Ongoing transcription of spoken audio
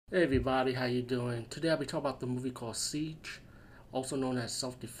Hey everybody, how you doing? Today I'll be talking about the movie called Siege, also known as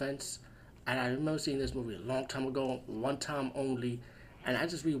Self-Defense. And I remember seeing this movie a long time ago, one time only, and I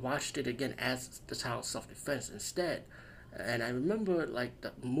just rewatched it again as the title Self-Defense instead. And I remember like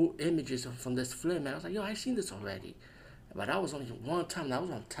the images from this film, and I was like, yo, I've seen this already. But that was only one time, that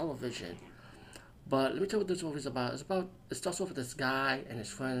was on television. But let me tell you what this movie is about. It starts off with this guy and his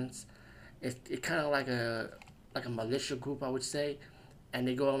friends. It kind of like a militia group, I would say, and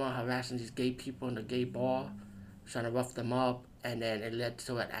they go around harassing these gay people in the gay bar, trying to rough them up, and then it led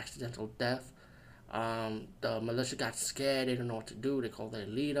to an accidental death. The militia got scared; they didn't know what to do. They called their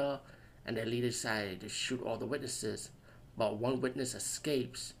leader, and their leader decided to shoot all the witnesses. But one witness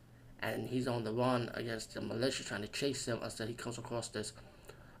escapes, and he's on the run against the militia trying to chase him until he comes across this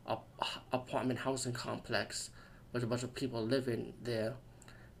apartment housing complex with a bunch of people living there,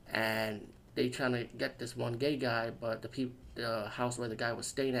 and they trying to get this one gay guy, but the house where the guy was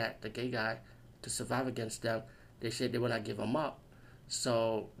staying at, the gay guy, to survive against them, they said they would not give him up.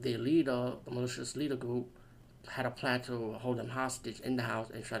 So the leader, the malicious leader group, had a plan to hold them hostage in the house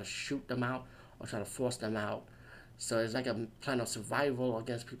and try to shoot them out or try to force them out. So it's like a plan of survival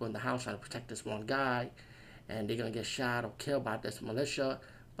against people in the house trying to protect this one guy, and they're gonna get shot or killed by this militia.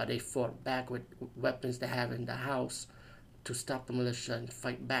 But they fought back with weapons they have in the house to stop the militia and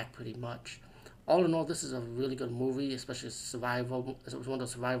fight back pretty much. All in all, this is a really good movie, especially survival. It was one of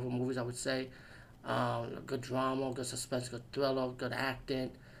those survival movies, I would say. Good drama, good suspense, good thriller, good acting.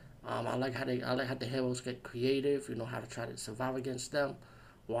 I like how the heroes get creative. You know how to try to survive against them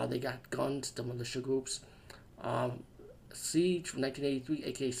while they got guns, the militia groups. Um, Siege from 1983,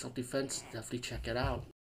 aka Self Defense. Definitely check it out.